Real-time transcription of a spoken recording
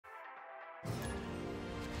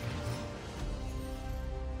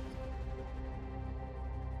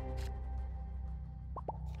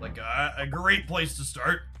like a great place to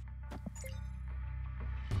start.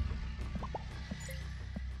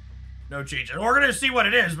 No changes. We're gonna see what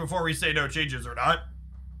it is before we say no changes or not.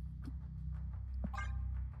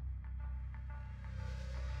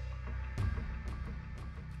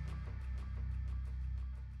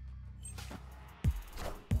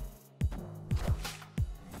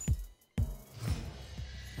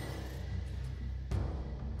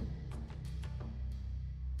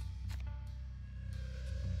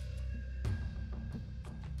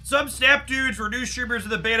 Some Snap dudes were new streamers in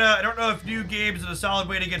the beta. I don't know if new games is a solid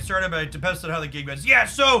way to get started, but it depends on how the game goes. Yeah,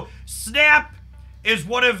 so Snap is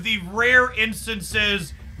one of the rare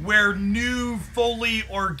instances where new, fully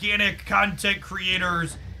organic content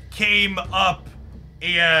creators came up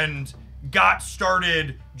and got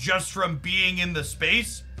started just from being in the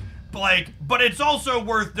space. But it's also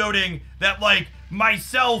worth noting that, like,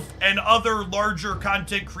 myself and other larger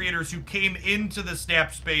content creators who came into the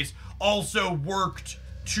Snap space also worked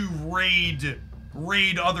to raid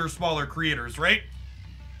other smaller creators, right?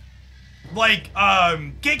 Like,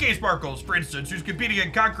 KK Sparkles, for instance, who's competing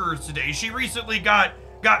in Conquerors today, she recently got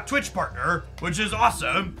Twitch partner, which is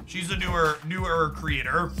awesome. She's a newer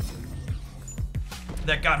creator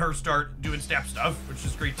that got her start doing Snap stuff, which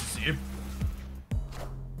is great to see.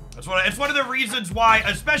 It's one of the reasons why,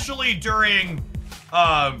 especially during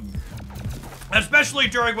when,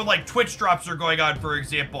 like, Twitch drops are going on, for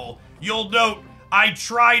example, you'll note I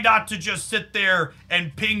try not to just sit there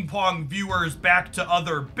and ping pong viewers back to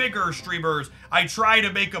other bigger streamers. I try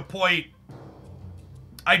to make a point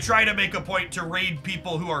to raid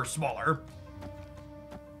people who are smaller.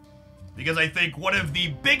 Because I think one of the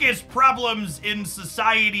biggest problems in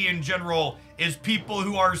society in general is people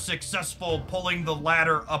who are successful pulling the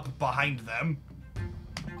ladder up behind them.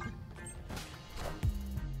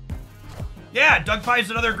 Yeah, Doug Pie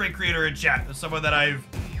is another great creator in chat. That's someone that I've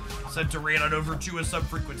sent to raid on over to with some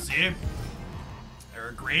frequency. They're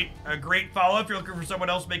a great follow if you're looking for someone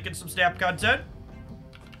else making some Snap content.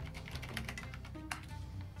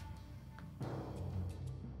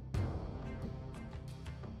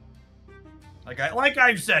 Like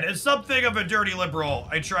I've said, as something of a dirty liberal,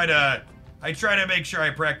 I try to make sure I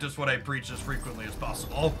practice what I preach as frequently as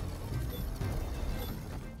possible.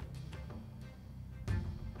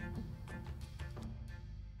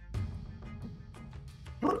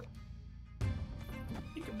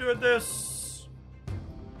 Doing this.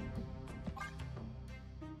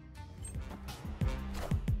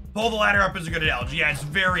 Pull the ladder up is a good analogy. Yeah, it's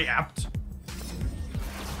very apt.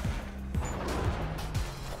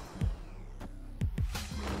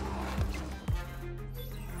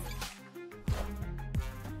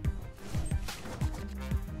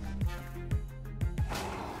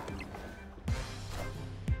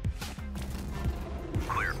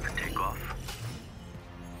 Clear for takeoff.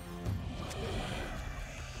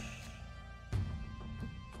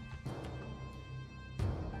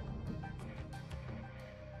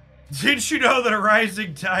 Did you know that a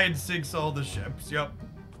rising tide sinks all the ships? Yep.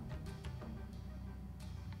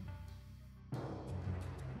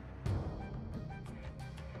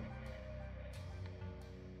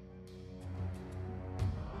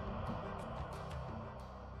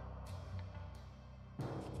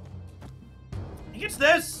 He gets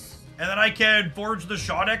this, and then I can forge the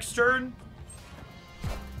Shaw next turn.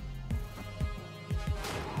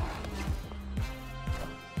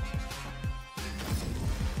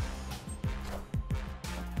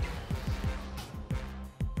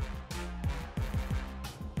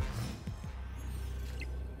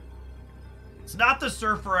 It's not the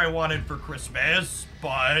surfer I wanted for Christmas,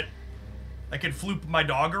 but I can floop my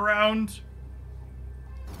dog around.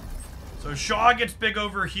 So Shaw gets big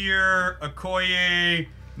over here, Okoye,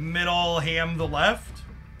 middle, Ham the left.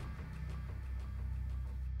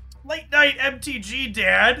 Late night MTG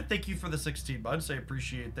dad, thank you for the 16 months, I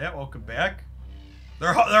appreciate that, welcome back.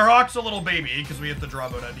 Their Hawk's a little baby, because we hit the draw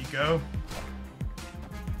mode on Nico.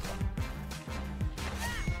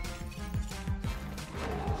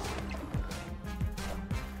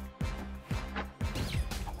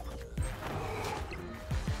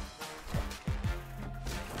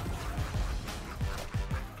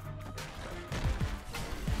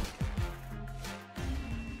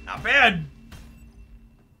 Not bad.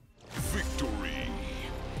 Victory.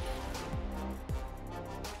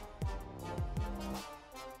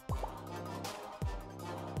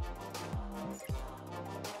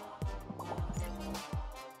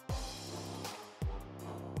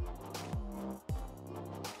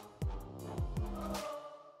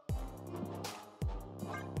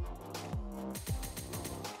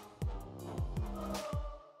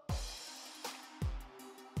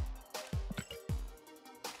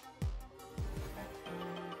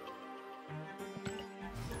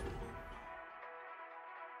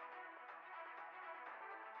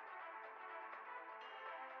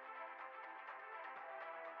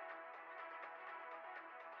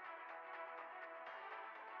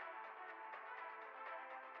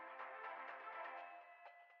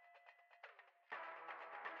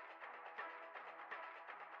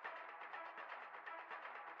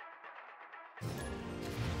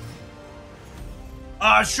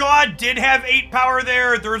 Shaw did have 8 power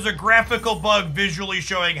there. There's a graphical bug visually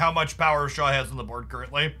showing how much power Shaw has on the board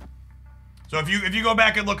currently. So if you go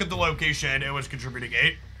back and look at the location, it was contributing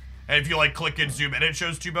 8. And if you like click and zoom in, it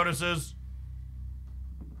shows 2 bonuses.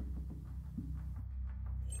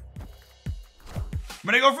 I'm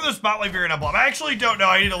gonna go for the Spotlight variant on Blob. I actually don't know.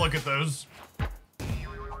 I need to look at those.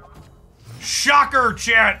 Shocker,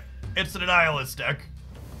 chat. It's an Annihilist deck.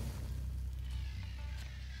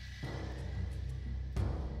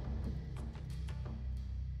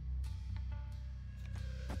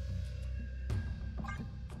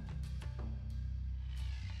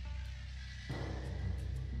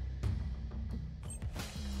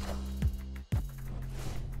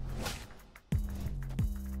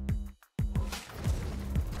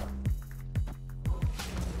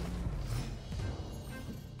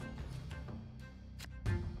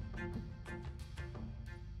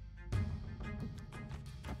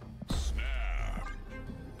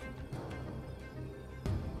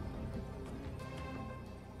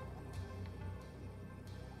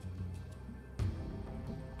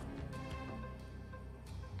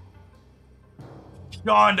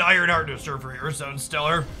 Gone to Ironheart to Surfer here, sounds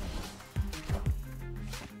stellar.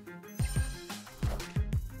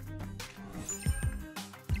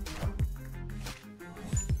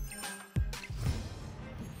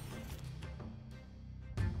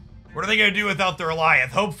 What are they gonna do without their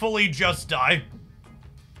Goliath? Hopefully just die.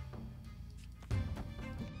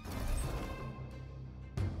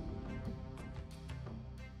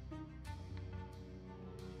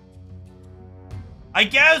 I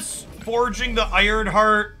guess forging the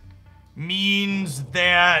Ironheart means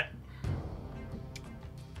that...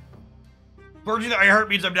 Forging the Ironheart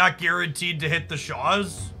means I'm not guaranteed to hit the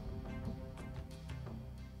Shaws.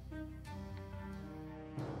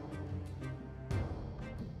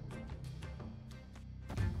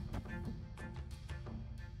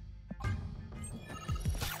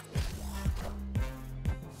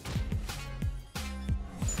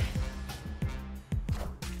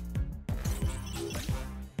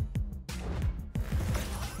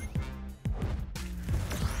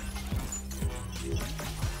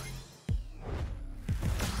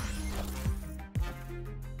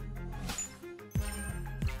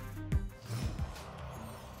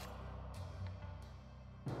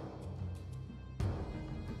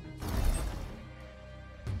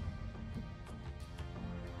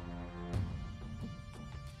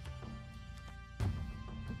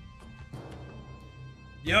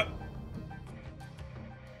 Yep.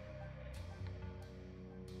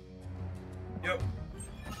 Yep.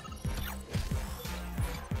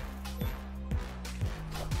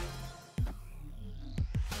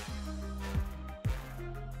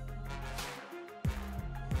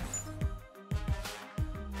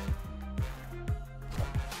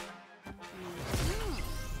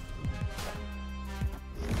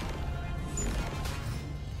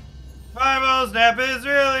 Marble Snap is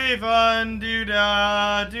really fun,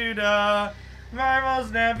 doo-da, doo-da. Marble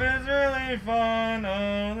Snap is really fun,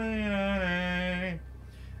 oh,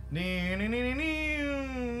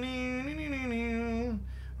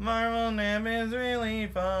 Marble Snap is really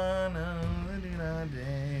fun, oh,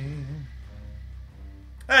 doo-da-day.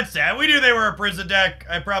 That's sad. We knew they were a prison deck.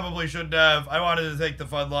 I probably shouldn't have. I wanted to take the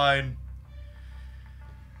fun line.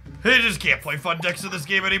 They just can't play fun decks in this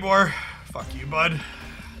game anymore. Fuck you, bud.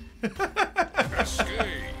 Escaped.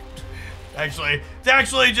 Actually, it's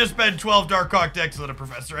actually just been 12 Darkhawk decks and a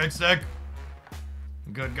Professor X deck.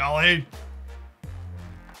 Good golly.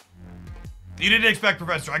 You didn't expect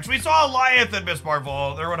Professor X. We saw Goliath and Miss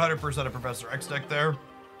Marvel. They're 100% a Professor X deck there.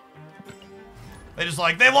 They just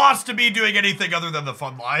like, they lost to me doing anything other than the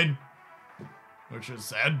fun line. Which is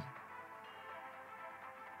sad.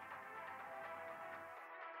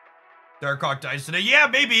 Darkhawk dies today. Yeah,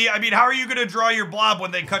 maybe. I mean, how are you going to draw your blob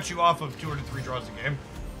when they cut you off of 2 or 3 draws a game?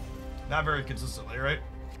 Not very consistently, right?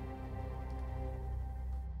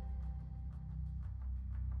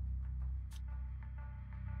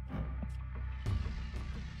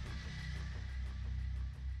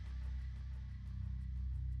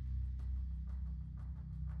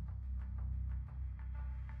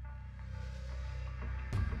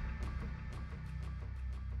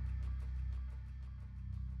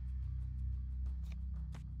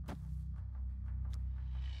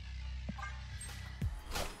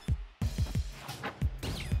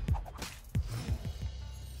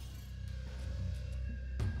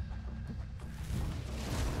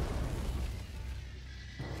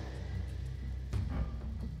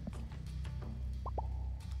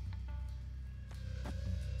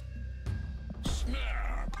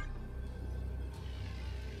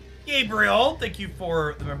 Gabriel, thank you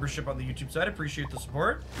for the membership on the YouTube side. Appreciate the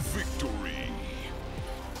support. Victory.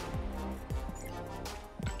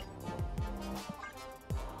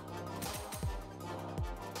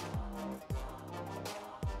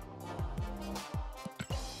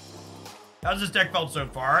 How's this deck felt so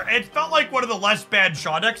far? It felt like one of the less bad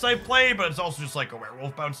Shaw decks I've played, but it's also just like a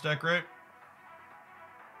werewolf bounce deck, right?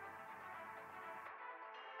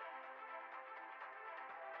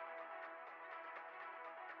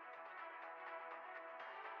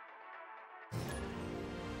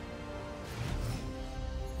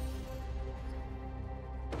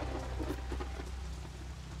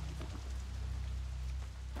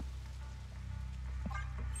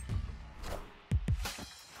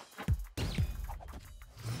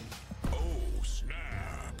 Oh,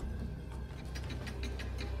 snap.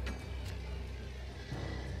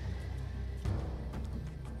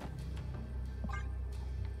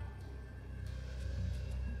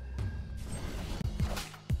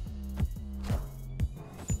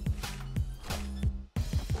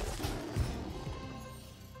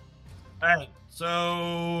 Alright,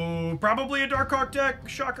 so probably a Darkhawk deck,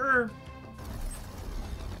 shocker.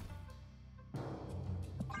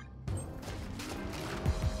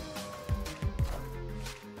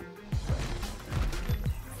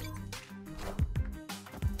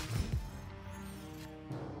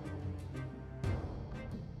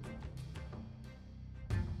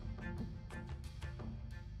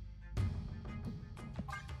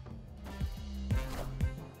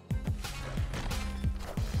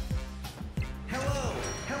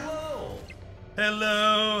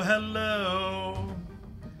 Hello, hello.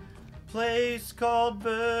 Place called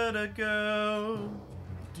Vertigo.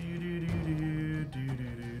 Do do do do do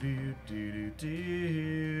do do do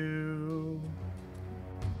do.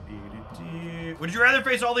 Would you rather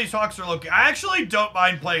face all these Hawks or Loki? I actually don't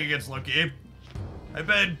mind playing against Loki. I've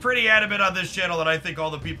been pretty adamant on this channel that I think all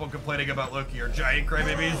the people complaining about Loki are giant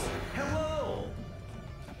crybabies. Hello.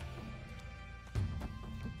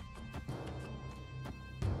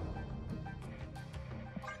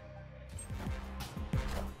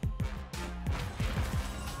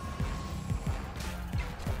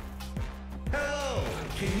 Hello.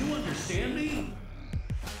 Can you understand me?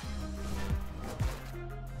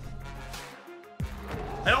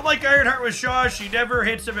 I don't like Ironheart with Shaw. She never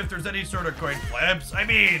hits him if there's any sort of coin flips. I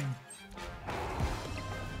mean,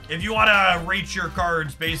 if you want to rate your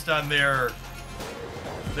cards based on their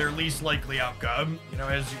least likely outcome, you know,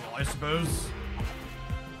 as you will, I suppose.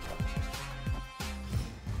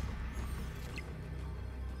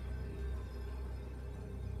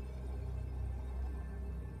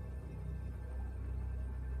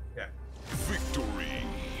 Yeah. Victory.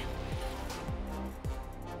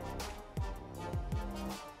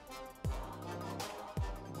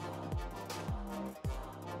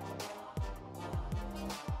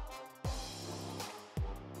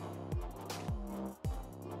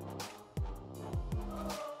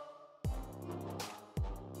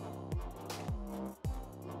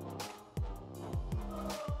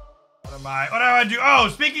 What do I want to do? Oh,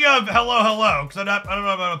 speaking of hello, because I don't know if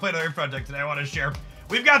I'm going to play another project today I want to share.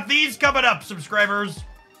 We've got these coming up, subscribers.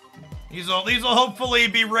 These will hopefully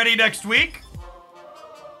be ready next week.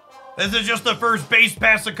 This is just the first base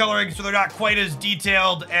pass of coloring, so they're not quite as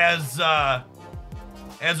detailed as our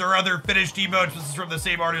other finished emotes. This is from the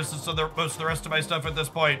same artist as most of the rest of my stuff at this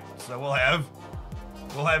point. So we'll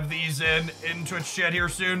have these in Twitch chat here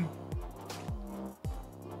soon.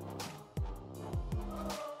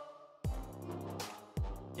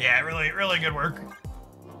 Yeah, really good work.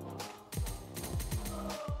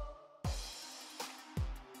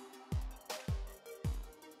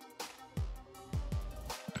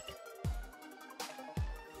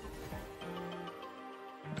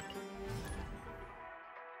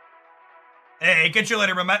 Hey, catch you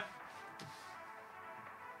later, Mamet.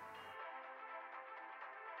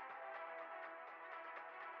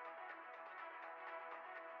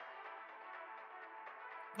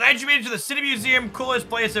 Glad you made it to the City Museum. Coolest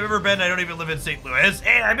place I've ever been. I don't even live in St. Louis.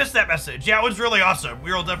 Hey, I missed that message. Yeah, it was really awesome.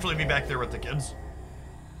 We will definitely be back there with the kids.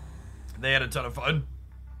 They had a ton of fun.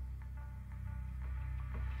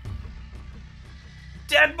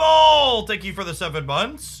 Deadbolt! Thank you for the 7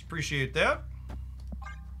 months. Appreciate that.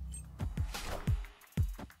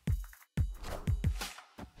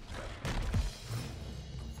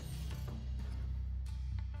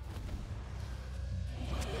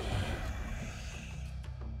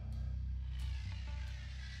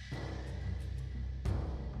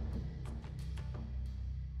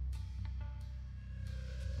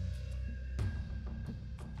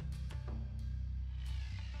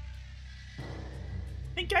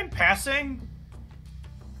 I think I'm passing.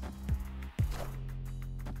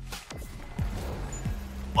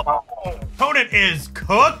 Opponent is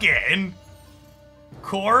cooking.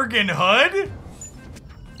 Korg and Hood?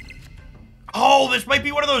 Oh, this might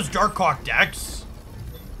be one of those Darkhawk decks.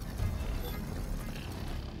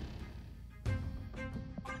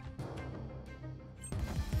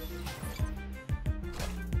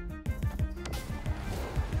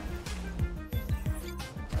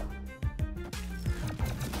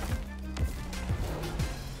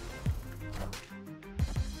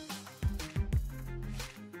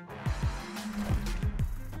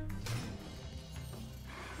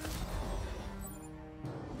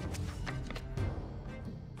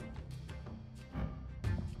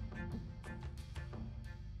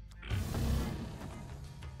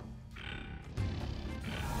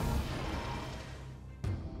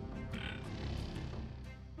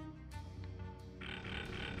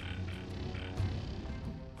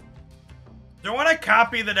 Do I want to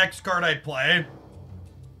copy the next card I play?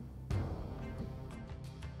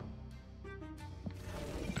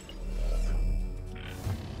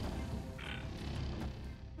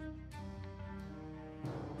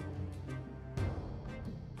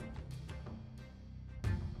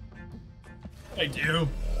 I do.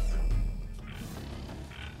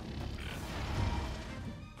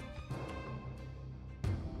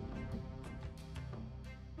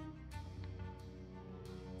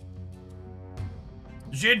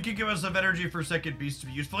 Jin can give us enough energy for second beast to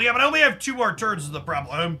be useful. Yeah, but I only have 2 more turns is the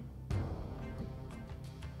problem.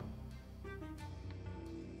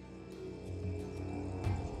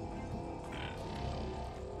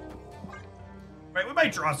 Right, we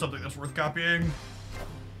might draw something that's worth copying.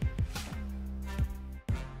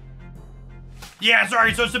 Yeah,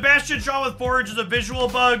 sorry, so Sebastian Shaw with Forge is a visual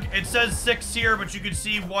bug. It says 6 here, but you can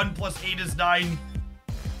see 1 + 8 is 9.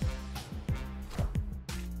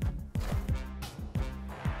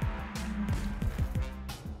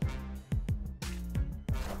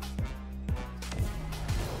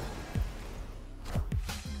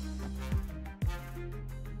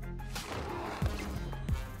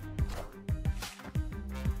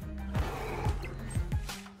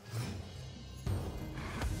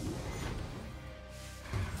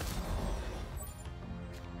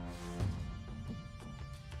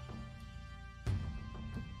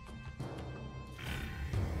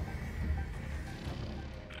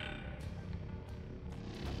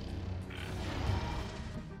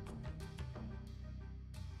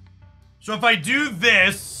 So if I do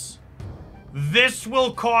this, this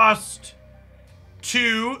will cost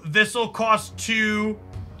 2, this will cost 2,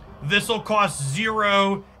 this will cost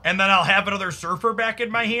 0, and then I'll have another Surfer back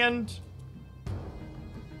in my hand.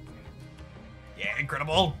 Yeah,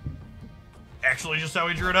 incredible. Actually, just how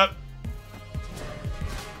we drew it up.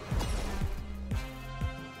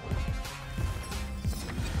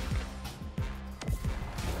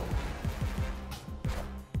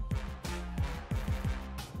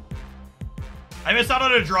 I missed out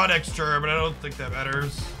on a draw next turn, but I don't think that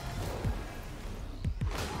matters.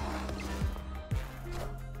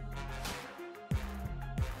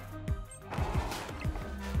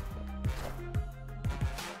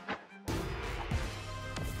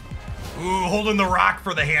 Ooh, holding the rock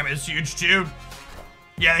for the ham is huge too.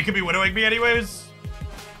 Yeah, they could be widowing me anyways.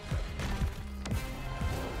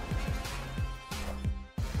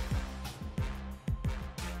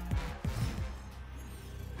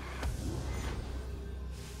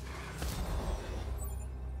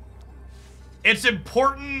 It's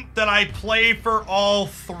important that I play for all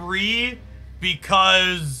 3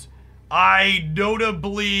 because I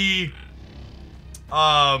notably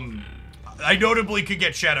could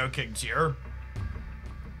get Shadow Kings here.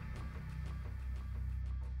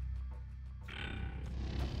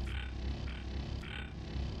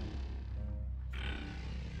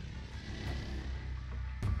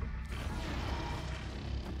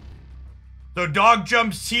 So dog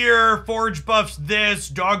jumps here, Forge buffs this,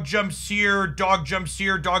 dog jumps here, dog jumps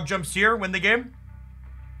here, dog jumps here, win the game.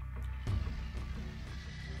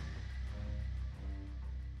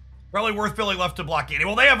 Probably worth building left to block 80.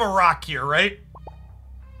 Well, they have a rock here, right?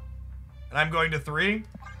 And I'm going to 3.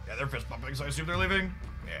 Yeah, they're fist bumping, so I assume they're leaving.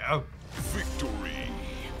 Yeah. Victory.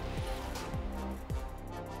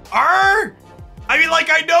 I mean, like,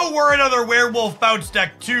 I know we're another werewolf bounce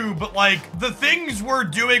deck too, but like, the things we're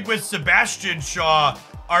doing with Sebastian Shaw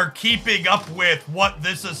are keeping up with what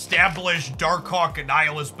this established Darkhawk and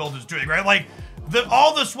Nihilist build is doing, right? Like,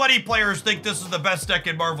 all the sweaty players think this is the best deck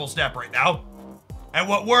in Marvel Snap right now. And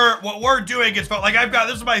what we're doing is, like,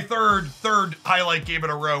 this is my third highlight game in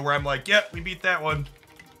a row where I'm like, yep, we beat that one.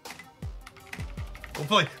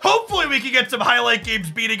 Hopefully we can get some highlight games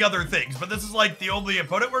beating other things, but this is like the only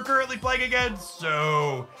opponent we're currently playing against,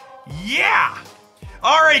 so yeah.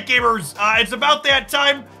 All right, gamers, it's about that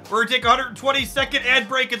time. We're gonna take a 120-second ad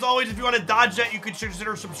break. As always, if you want to dodge that, you can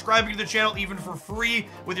consider subscribing to the channel even for free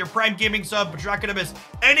with your Prime Gaming sub, but you're not gonna miss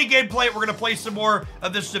any gameplay. We're gonna play some more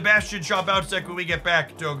of this Sebastian Shaw bounce deck when we get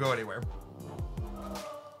back. Don't go anywhere.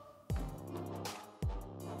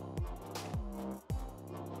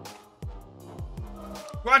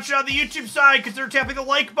 Watch it on the YouTube side, consider tapping the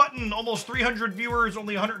like button. Almost 300 viewers,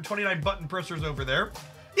 only 129 button pressers over there.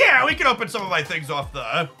 Yeah, we can open some of my things off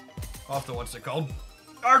the what's it called?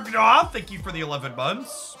 Argnaw, thank you for the 11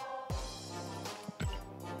 months.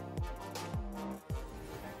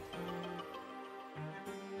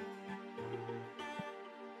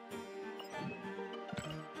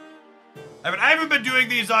 I haven't been doing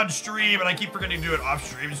these on stream, and I keep forgetting to do it off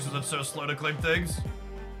stream just because it's so slow to claim things.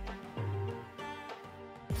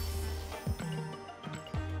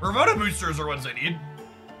 Ramona boosters are ones I need.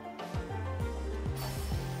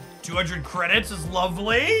 200 credits is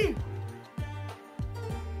lovely.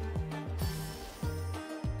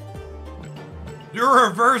 Do a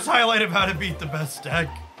reverse highlight of how to beat the best deck.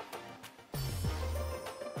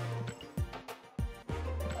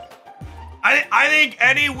 I think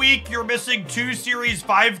any week you're missing 2 Series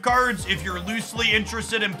 5 cards. If you're loosely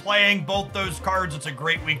interested in playing both those cards, it's a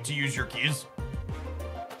great week to use your keys.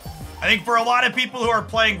 I think for a lot of people who are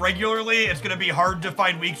playing regularly, it's going to be hard to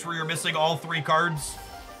find weeks where you're missing all 3 cards.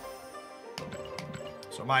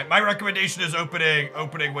 So my recommendation is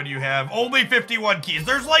opening when you have only 51 keys.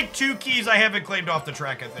 There's like 2 keys I haven't claimed off the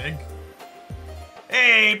track, I think.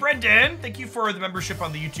 Hey, Brendan, thank you for the membership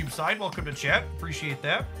on the YouTube side. Welcome to chat. Appreciate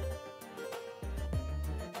that.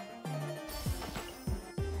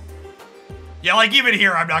 Yeah, like even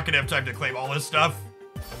here, I'm not going to have time to claim all this stuff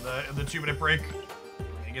in the 2-minute break.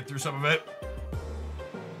 Get through some of it.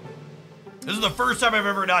 This is the first time I've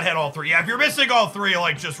ever not had all 3. Yeah, if you're missing all 3,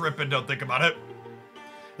 like, just rip and don't think about it.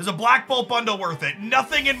 Is a Black Bolt bundle worth it?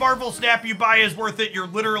 Nothing in Marvel Snap you buy is worth it. You're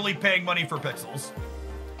literally paying money for pixels.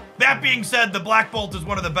 That being said, the Black Bolt is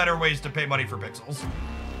one of the better ways to pay money for pixels.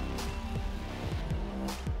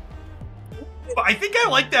 I think I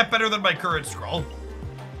like that better than my current scroll.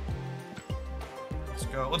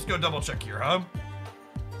 Let's go double check here, huh?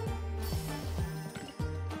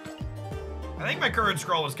 I think my current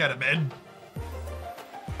scroll was kind of mid.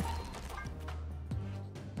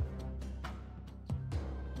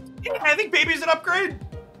 Yeah, I think Baby's an upgrade.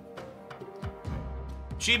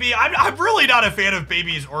 Chibi, I'm really not a fan of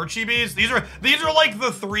Babies or Chibis. These are like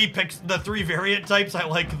the 3 variant types I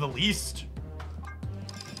like the least.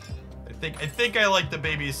 I think I like the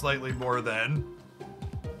Baby slightly more than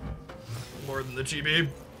the Chibi.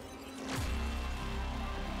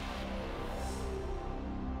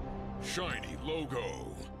 Shiny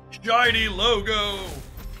logo. Shiny logo.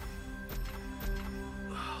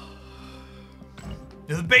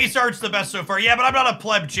 The base art's the best so far. Yeah, but I'm not a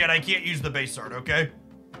pleb, chat. I can't use the base art, okay?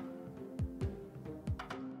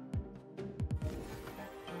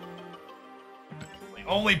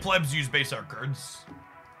 Only plebs use base art cards.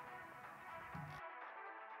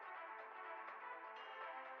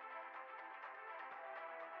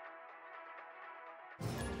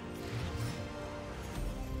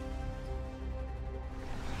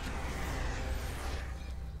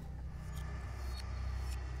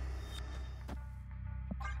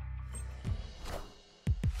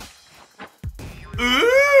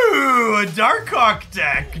 Ooh, a Darkhawk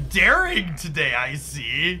deck. Daring today, I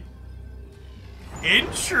see.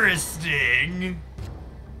 Interesting.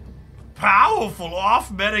 Powerful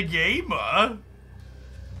off-meta gamer.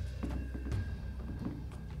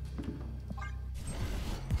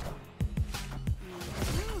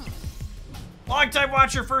 Long-time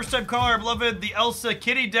watcher, first-time caller. I'm loving the Elsa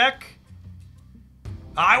Kitty deck.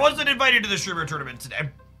 I wasn't invited to the streamer tournament today,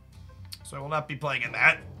 so I will not be playing in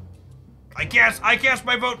that. I cast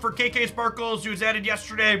my vote for KK Sparkles, who was added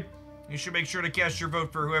yesterday. You should make sure to cast your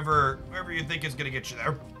vote for whoever you think is gonna get you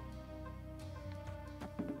there.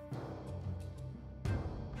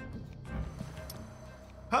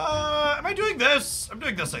 Am I doing this? I'm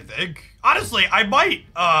doing this, I think. Honestly, I might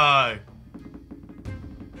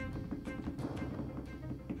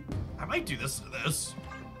do this to this.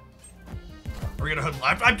 We're gonna hood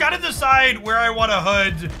left. I've got to decide where I want to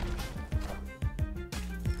hood.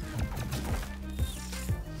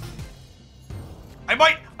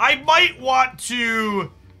 I might want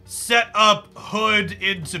to set up Hood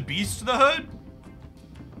into Beast the Hood.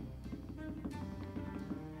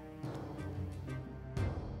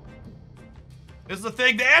 Is the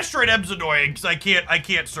thing. The Asteroid M's annoying because I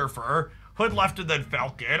can't surf her. Hood left and then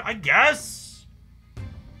Falcon, I guess.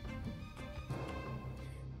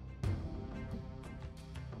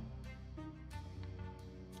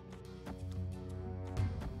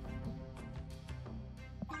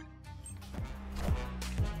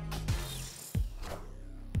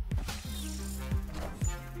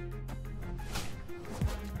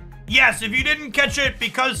 Yes, if you didn't catch it,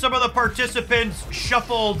 because some of the participants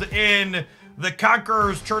shuffled in the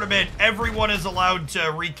Conquerors tournament, everyone is allowed to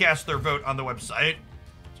recast their vote on the website.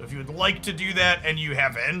 So if you would like to do that and you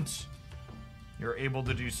haven't, you're able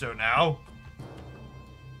to do so now.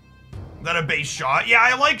 Then a base Shaw. Yeah,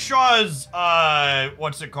 I like Shaw's,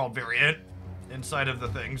 what's it called, variant inside of the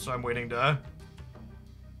thing, so I'm waiting to...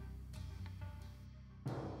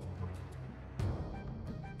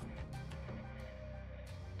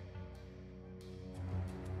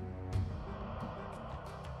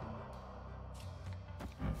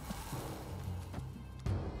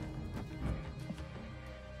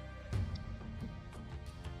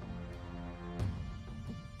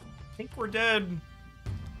 I think we're dead.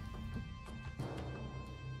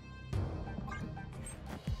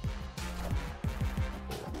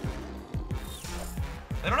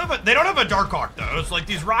 They don't have a Dark Hawk though. It's like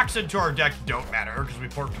these rocks into our deck don't matter because we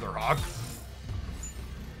porked their Hawk.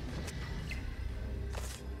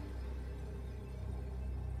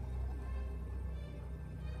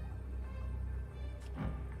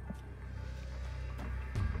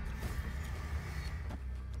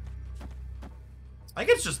 I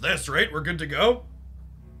think it's just this, right? We're good to go.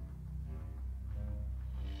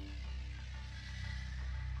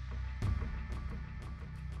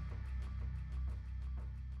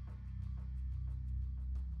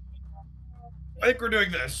 I think we're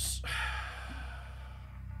doing this.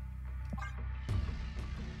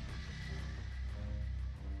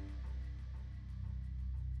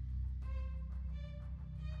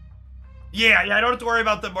 Yeah, I don't have to worry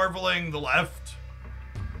about them marveling the left.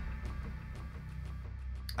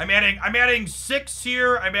 I'm adding 6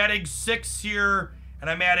 here, I'm adding 6 here, and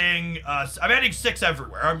I'm adding 6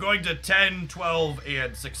 everywhere. I'm going to 10, 12,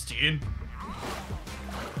 and 16.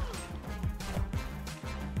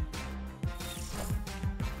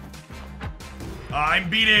 I'm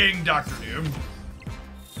beating Dr. Doom.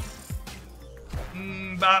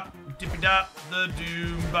 Bop, dippy dop, the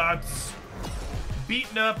Doom bots.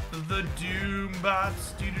 Beating up the Doom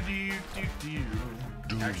bots. Doo doo doo doo doo.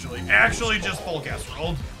 Actually, just full cast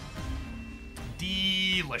rolled.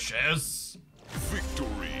 Delicious.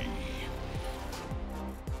 Victory.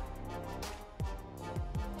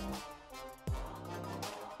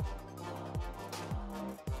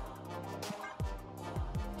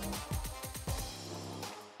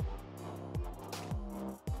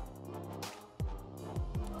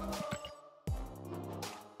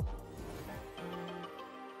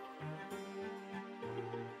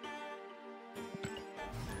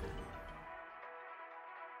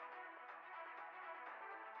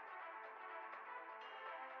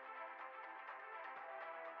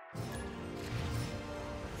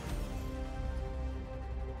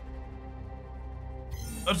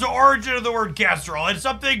 That's the origin of the word casserole. It's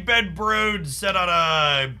something Ben Brood said on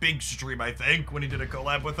a big stream, I think, when he did a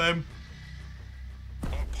collab with him.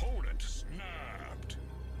 Opponent snapped.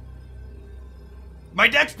 My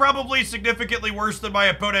deck's probably significantly worse than my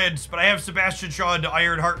opponent's, but I have Sebastian Shaw into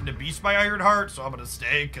Ironheart and to Beast by Ironheart, so I'm gonna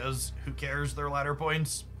stay, because who cares, their ladder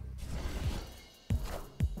points.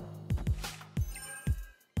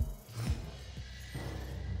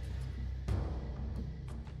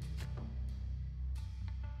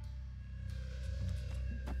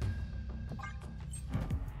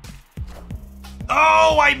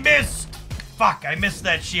 Oh, I missed! Fuck, I missed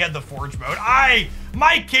that she had the Forge mode.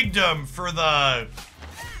 My kingdom for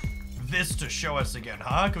this to show us again,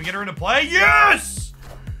 huh? Can we get her into play? Yes!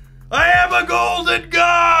 I am a golden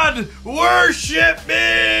god! Worship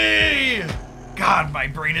me! God, my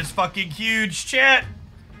brain is fucking huge, chat.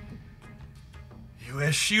 You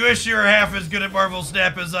wish you were half as good at Marvel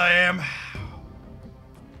Snap as I am.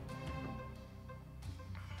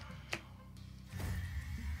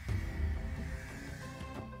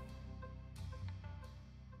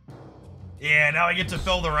 Yeah, now I get to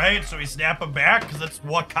fill the right, so we snap him back, because it's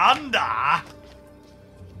Wakanda.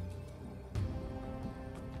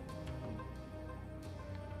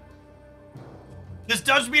 This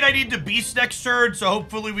does mean I need to Beast next turn, so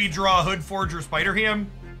hopefully we draw Hood Forge or Spider Ham.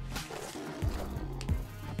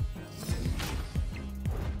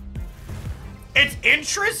 It's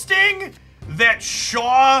interesting that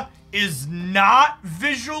Shaw is not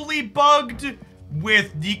visually bugged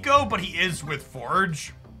with Nico, but he is with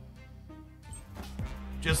Forge.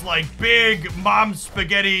 Just like big mom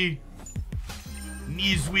spaghetti,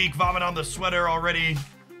 knees weak, vomit on the sweater already.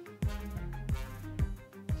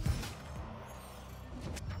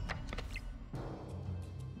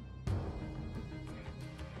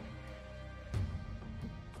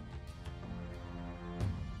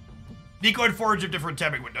 Nico and Forge have different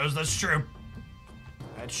tapping windows, that's true.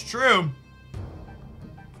 That's true.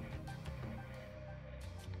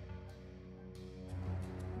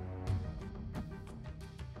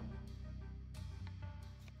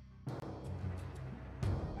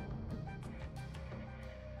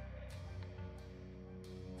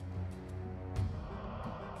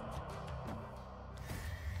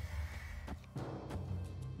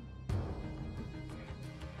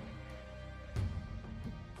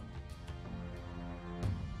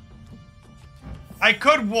 I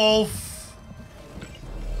could wolf.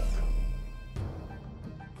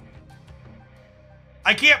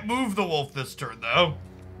 I can't move the wolf this turn, though.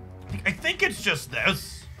 I think it's just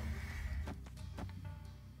this.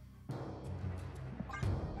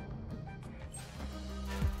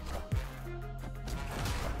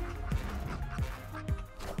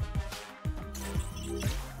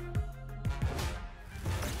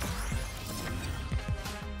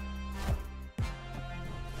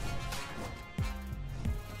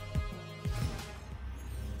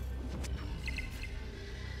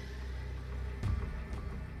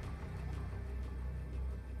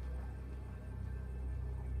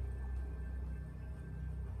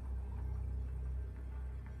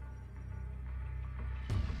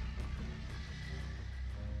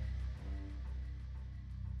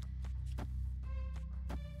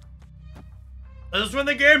 Does this win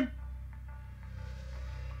the game?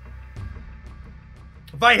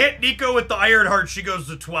 If I hit Nico with the Iron Heart, she goes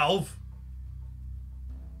to 12.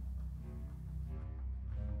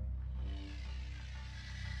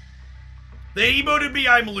 They emoted me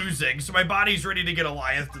I'm losing, so my body's ready to get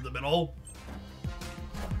Goliath in the middle.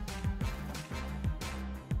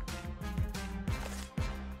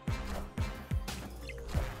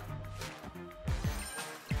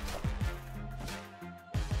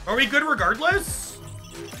 Are we good regardless?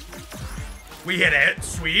 We hit it.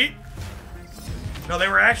 Sweet. No, they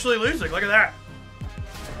were actually losing. Look at that.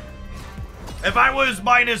 If I was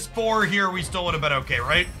 -4 here, we still would have been okay,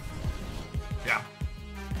 right? Yeah.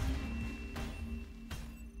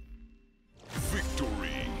 Victory.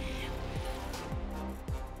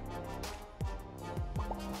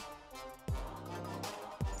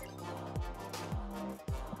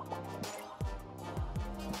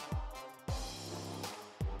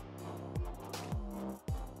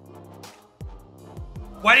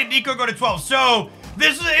 Why did Nico go to 12? So,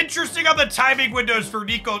 this is interesting on the timing windows for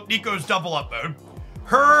Nico's double up mode.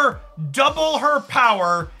 Her double her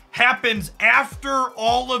power happens after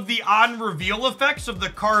all of the on-reveal effects of the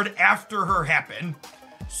card after her happen.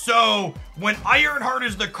 So, when Ironheart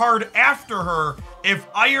is the card after her, if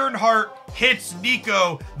Ironheart hits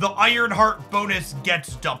Nico, the Ironheart bonus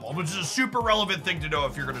gets doubled, which is a super relevant thing to know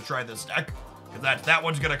if you're going to try this deck. Because that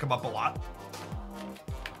one's going to come up a lot.